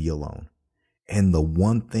 You're going to be alone. And the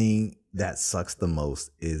one thing that sucks the most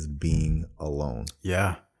is being alone.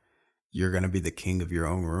 Yeah. You're going to be the king of your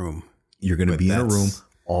own room. You're going to be in a room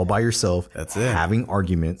all by yourself. That's it. Having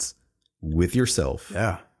arguments with yourself.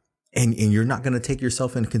 Yeah. And you're not going to take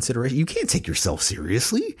yourself into consideration. You can't take yourself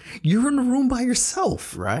seriously. You're in a room by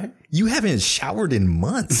yourself. Right. You haven't showered in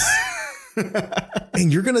months.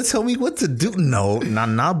 And you're gonna tell me what to do? No,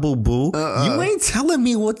 nah, boo boo. You ain't telling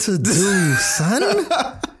me what to do, son.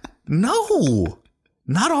 No,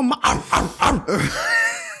 not on my. I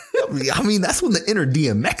mean, that's when the inner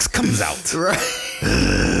DMX comes out, right?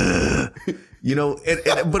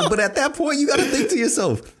 But at that point, you got to think to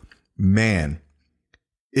yourself, man,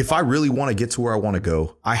 if I really want to get to where I want to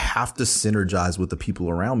go, I have to synergize with the people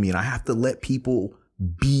around me, and I have to let people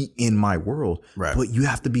be in my world. Right. But you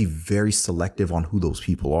have to be very selective on who those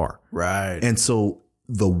people are. Right. And so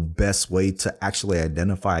the best way to actually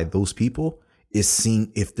identify those people is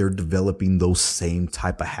seeing if they're developing those same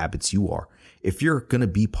type of habits you are. If you're going to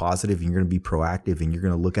be positive and you're going to be proactive and you're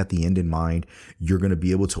going to look at the end in mind, you're going to be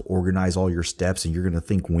able to organize all your steps and you're going to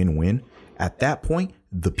think win-win. At that point,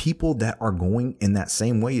 the people that are going in that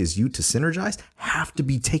same way as you to synergize have to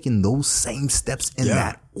be taking those same steps in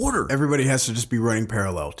that order. Everybody has to just be running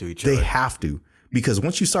parallel to each other. They have to, because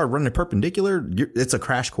once you start running perpendicular, it's a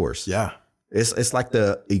crash course. Yeah. It's like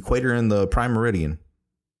the equator and the prime meridian.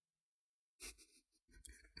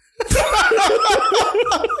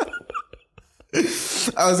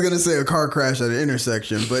 I was going to say a car crash at an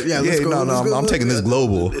intersection, but yeah, let's go. I'm taking this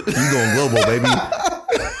global. You going global, baby.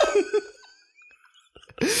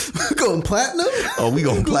 Going platinum? Oh, we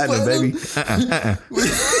going platinum, baby.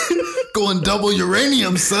 Going double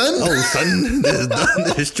uranium, son. Oh, son.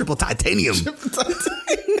 This is triple titanium.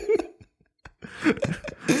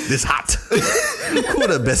 This hot. Who are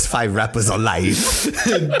the best 5 rappers alive?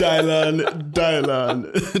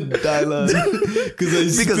 Dylan.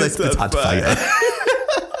 Because I spit hot fire.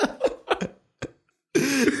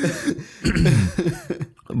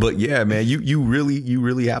 But yeah, man, you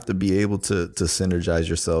really have to be able to synergize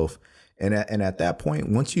yourself. And at that point,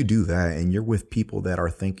 once you do that and you're with people that are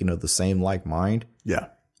thinking of the same like mind,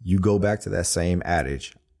 you go back to that same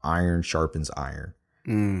adage, iron sharpens iron.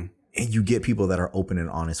 And you get people that are open and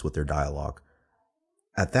honest with their dialogue.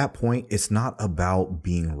 At that point, it's not about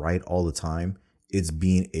being right all the time. It's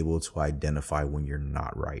being able to identify when you're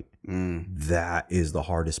not right. That is the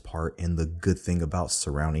hardest part. And the good thing about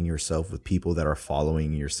surrounding yourself with people that are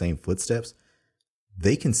following your same footsteps,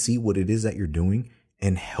 they can see what it is that you're doing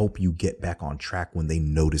and help you get back on track when they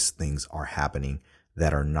notice things are happening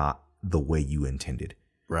that are not the way you intended.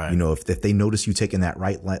 Right. You know, if they notice you taking that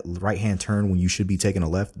right hand turn when you should be taking a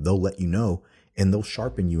left, they'll let you know and they'll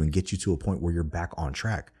sharpen you and get you to a point where you're back on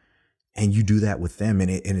track. And you do that with them. And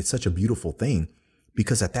it's such a beautiful thing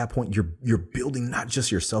because at that point you're building not just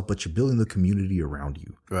yourself, but you're building the community around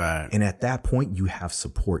you. Right. And at that point you have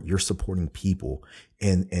support. You're supporting people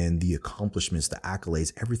and the accomplishments, the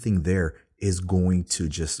accolades, everything there is going to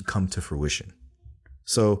just come to fruition.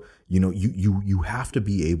 So, you know, you have to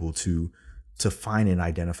be able to find and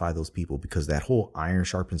identify those people because that whole iron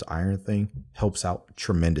sharpens iron thing helps out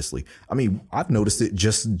tremendously. I mean, I've noticed it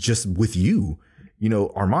just with you, you know,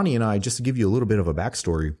 Armoni and I, just to give you a little bit of a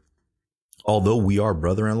backstory, although we are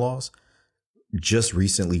brother-in-laws, just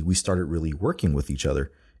recently we started really working with each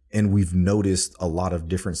other and we've noticed a lot of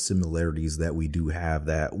different similarities that we do have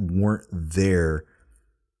that weren't there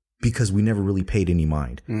because we never really paid any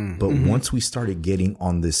mind. But once we started getting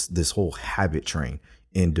on this whole habit train,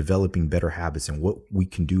 in developing better habits and what we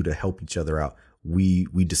can do to help each other out, we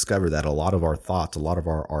discover that a lot of our thoughts, a lot of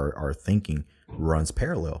our thinking runs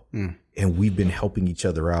parallel. And we've been helping each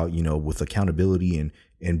other out, you know, with accountability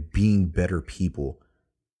and being better people.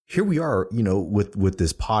 Here we are, you know, with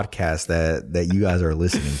this podcast that you guys are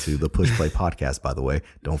listening to, the Push Play podcast, by the way.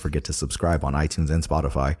 Don't forget to subscribe on iTunes and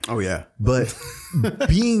Spotify. Oh, yeah. But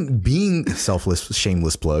being selfless,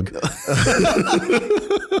 shameless plug.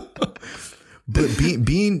 But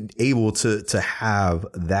being able to have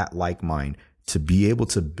that like mind, to be able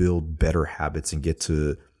to build better habits and get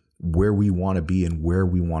to where we want to be and where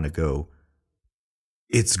we want to go,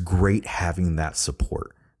 it's great having that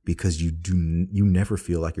support because you never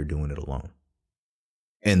feel like you're doing it alone.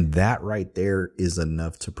 And that right there is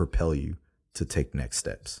enough to propel you to take next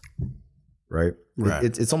steps. Right.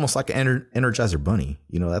 It's almost like an Energizer bunny.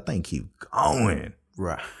 You know, that thing keep going.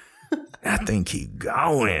 Right. That thing keep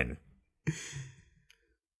going.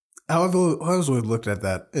 How I've always looked at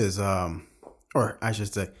that is, or I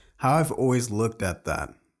should say, how I've always looked at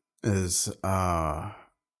that is, for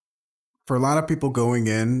a lot of people going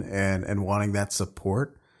in and wanting that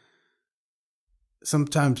support,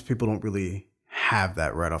 sometimes people don't really have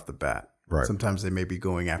that right off the bat. Right. Sometimes they may be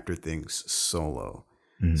going after things solo.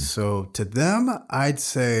 So to them, I'd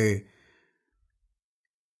say,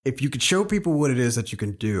 if you could show people what it is that you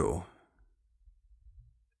can do,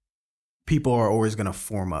 people are always going to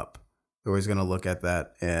form up. They're always going to look at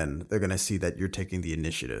that and they're going to see that you're taking the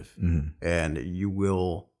initiative and you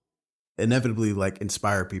will inevitably like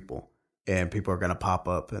inspire people and people are going to pop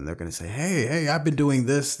up and they're going to say, Hey, I've been doing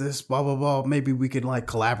this, blah, blah, blah. Maybe we could like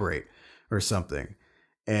collaborate or something.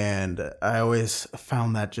 And I always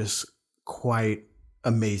found that just quite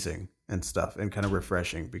amazing and stuff and kind of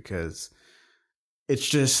refreshing because it's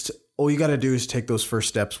just all you got to do is take those first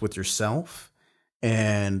steps with yourself.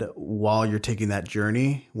 And while you're taking that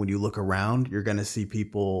journey, when you look around, you're going to see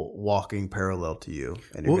people walking parallel to you.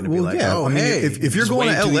 And you're going to be like, oh, I mean, hey, if you're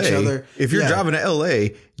going to LA, if you're driving to LA,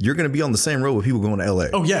 you're going to be on the same road with people going to LA.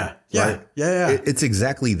 Oh, yeah. Yeah. Right? Yeah. It's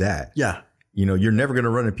exactly that. Yeah. You know, you're never going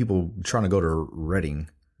to run into people trying to go to Reading.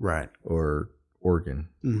 Right. Or Oregon.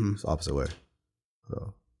 It's the opposite way.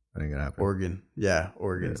 So that ain't gonna happen. Oregon. Yeah.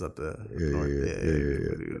 Oregon's up the north.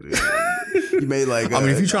 Yeah. You made like, I mean,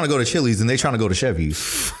 if you're trying to go to Chili's and they trying to go to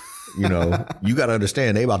Chevy's, you know, you got to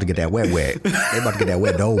understand they about to get that wet. They about to get that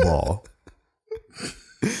wet dough ball.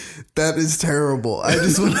 That is terrible. I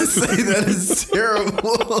just want to say that is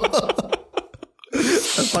terrible.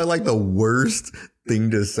 That's probably like the worst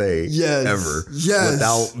thing to say ever. Yes.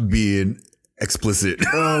 Without being explicit.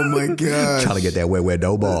 Oh my god! Trying to get that wet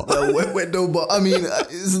dough ball. That wet dough ball. I mean,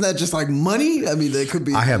 isn't that just like money? I mean, that could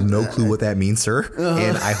be. I have no clue what that means, sir,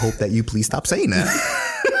 and I hope that you please stop saying that.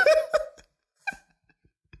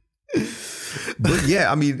 But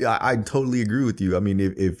yeah, I mean, I totally agree with you. I mean,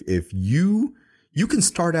 if you can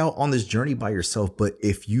start out on this journey by yourself, but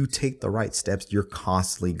if you take the right steps, you're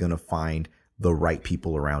constantly gonna find the right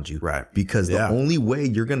people around you. Right. Because the only way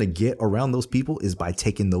you're going to get around those people is by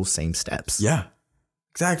taking those same steps. Yeah,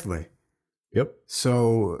 exactly. Yep.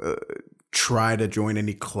 So try to join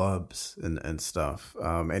any clubs and stuff,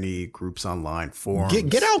 any groups online, forums.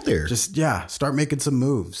 Get out there. Just start making some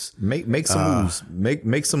moves. Make some moves.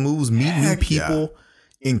 Make some moves. Meet new people.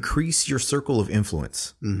 Increase your circle of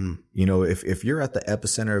influence. You know, if you're at the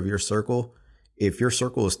epicenter of your circle, if your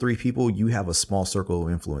circle is 3 people, you have a small circle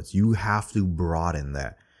of influence. You have to broaden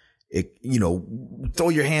that. Throw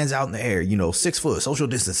your hands out in the air, 6 foot, social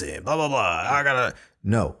distancing, blah, blah, blah.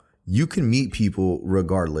 No, you can meet people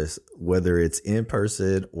regardless, whether it's in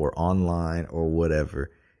person or online or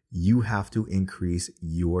whatever. You have to increase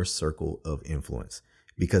your circle of influence,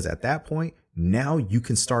 because at that point, now you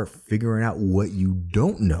can start figuring out what you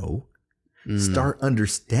don't know, start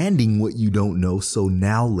understanding what you don't know. So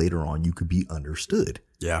now later on, you could be understood.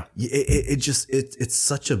 Yeah. It's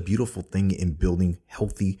such a beautiful thing in building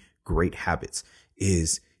healthy, great habits.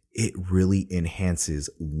 Is it really enhances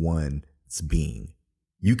one's being.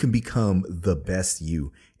 You can become the best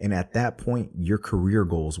you. And at that point, your career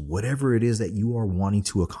goals, whatever it is that you are wanting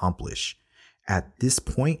to accomplish, at this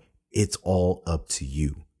point, it's all up to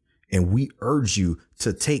you. And we urge you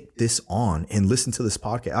to take this on and listen to this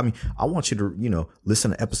podcast. I mean, I want you to,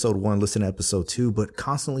 listen to episode 1, listen to episode 2, but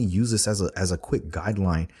constantly use this as a quick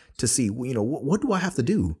guideline to see, what do I have to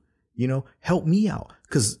do? Help me out.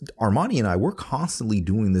 Because Armoni and I, we're constantly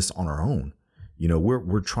doing this on our own.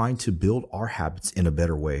 We're trying to build our habits in a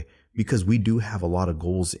better way, because we do have a lot of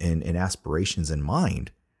goals and aspirations in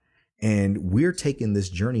mind. And we're taking this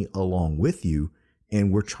journey along with you,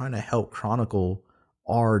 and we're trying to help chronicle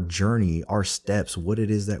our journey, our steps, what it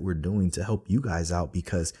is that we're doing to help you guys out,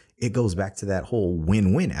 because it goes back to that whole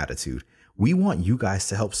win-win attitude. We want you guys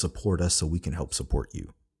to help support us so we can help support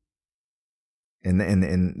you. And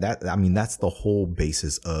that, I mean, that's the whole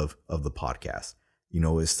basis of the podcast.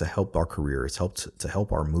 Is to help our career. It's to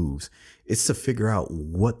help our moves. It's to figure out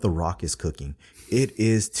what The Rock is cooking. It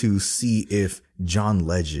is to see if John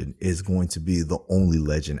Legend is going to be the only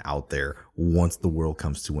legend out there once the world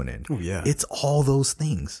comes to an end. Oh, yeah. It's all those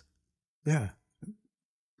things. Yeah.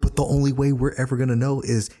 But the only way we're ever going to know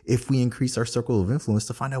is if we increase our circle of influence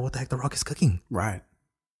to find out what the heck The Rock is cooking. Right.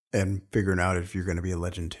 And figuring out if you're going to be a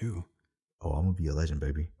legend too. Oh, I'm going to be a legend,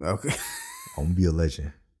 baby. Okay. I'm going to be a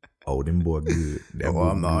legend. Oh, them boy good. I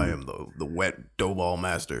am the wet dough ball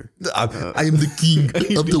master. I am the king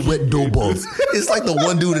of the wet dough balls. It's like the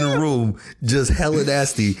one dude in the room just hella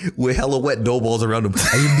nasty with hella wet dough balls around him.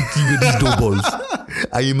 I am the king of these dough balls.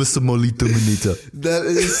 I am a Somali terminator.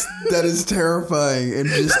 That is terrifying and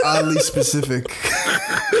just oddly specific.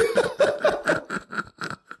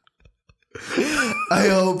 I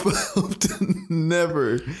hope to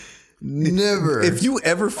never. If you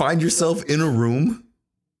ever find yourself in a room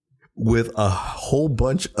with a whole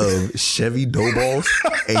bunch of Chevy dough balls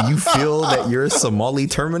and you feel that you're a Somali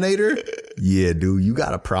Terminator, yeah, dude, you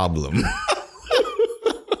got a problem.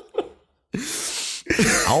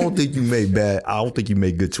 I don't think you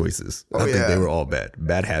made good choices. I think they were all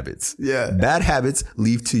bad habits. Yeah. Bad habits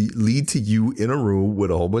lead to you in a room with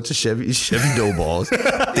a whole bunch of Chevy dough balls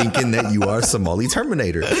thinking that you are a Somali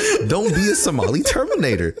Terminator. Don't be a Somali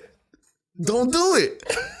Terminator. Don't do it.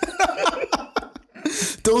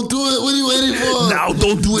 Don't do it. What are you waiting for? Now,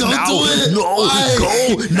 don't do it now. Do it. No, Why?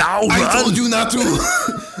 go now. I told you not to.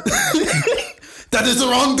 That is the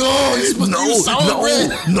wrong door. You're supposed to use sour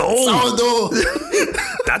bread. No. Sourdough.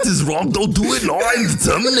 That is wrong. Don't do it. No, I'm the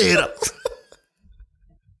Terminator.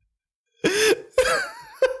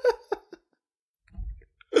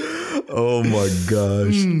 Oh my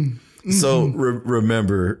gosh. Mm-hmm. So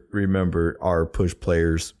remember our push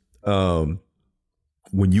players.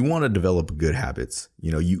 When you want to develop good habits,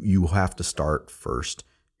 you have to start first.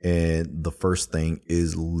 And the first thing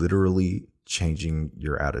is literally changing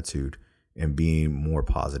your attitude and being more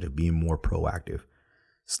positive, being more proactive,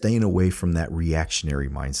 staying away from that reactionary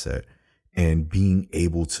mindset and being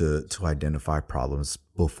able to identify problems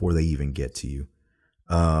before they even get to you.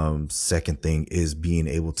 Second thing is being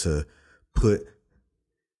able to put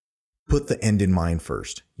the end in mind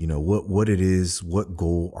first. What it is, what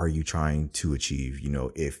goal are you trying to achieve?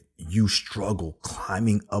 If you struggle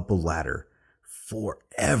climbing up a ladder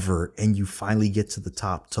forever and you finally get to the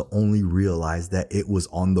top to only realize that it was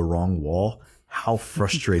on the wrong wall, how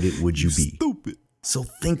frustrated would you be? Stupid. So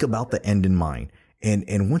think about the end in mind.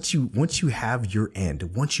 And once you have your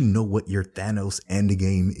end, once you know what your Thanos end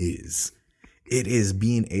game is, it is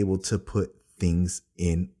being able to put things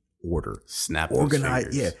in order. Snapping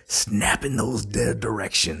those dead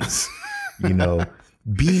directions.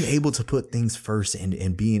 Being able to put things first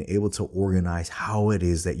and being able to organize how it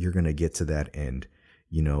is that you're going to get to that end,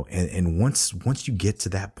 and once you get to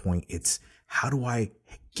that point, it's how do I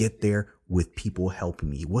get there with people helping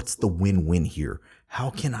me? What's the win-win here? How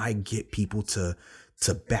can I get people to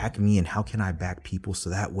back me, and how can I back people so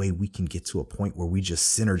that way we can get to a point where we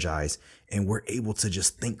just synergize and we're able to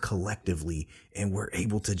just think collectively and we're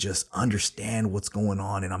able to just understand what's going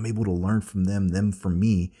on, and I'm able to learn from them from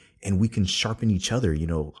me, and we can sharpen each other. You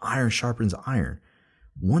know, iron sharpens iron.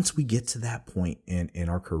 Once we get to that point in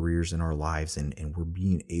our careers, in our lives, and we're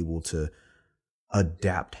being able to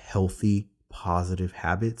adapt healthy, positive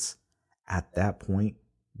habits, at that point,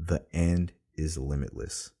 the end is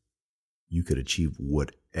limitless. You could achieve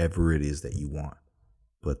whatever it is that you want.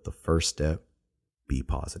 But the first step, be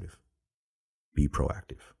positive. Be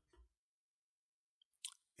proactive.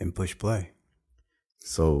 And push play.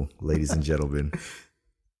 So, ladies and gentlemen,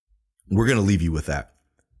 we're going to leave you with that.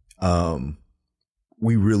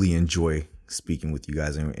 We really enjoy speaking with you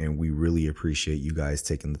guys, and we really appreciate you guys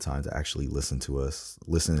taking the time to actually listen to us.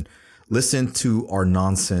 Listen to our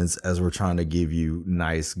nonsense as we're trying to give you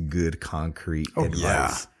nice, good, concrete advice.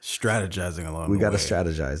 Yeah. Strategizing along the way. We got to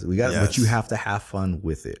strategize. But you have to have fun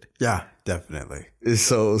with it. Yeah, definitely.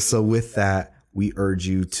 So with that, we urge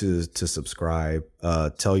you to subscribe,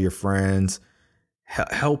 tell your friends,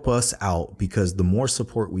 help us out, because the more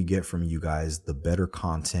support we get from you guys, the better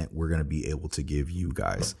content we're going to be able to give you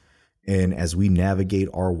guys. And as we navigate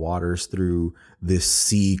our waters through this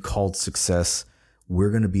sea called success, we're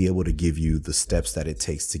going to be able to give you the steps that it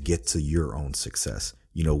takes to get to your own success.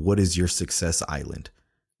 You know, what is your success island?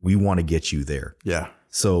 We want to get you there. Yeah.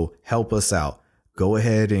 So help us out. Go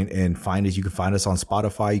ahead and find us. You can find us on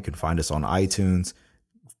Spotify. You can find us on iTunes,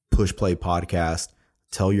 Push Play Podcast.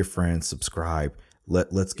 Tell your friends, subscribe.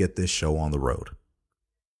 Let's get this show on the road.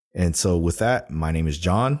 And so with that, my name is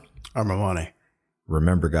John. I'm Armoni.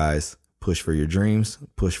 Remember, guys, push for your dreams,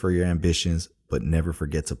 push for your ambitions, but never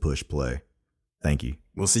forget to push play. Thank you.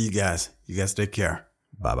 We'll see you guys. You guys take care.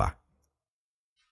 Bye-bye.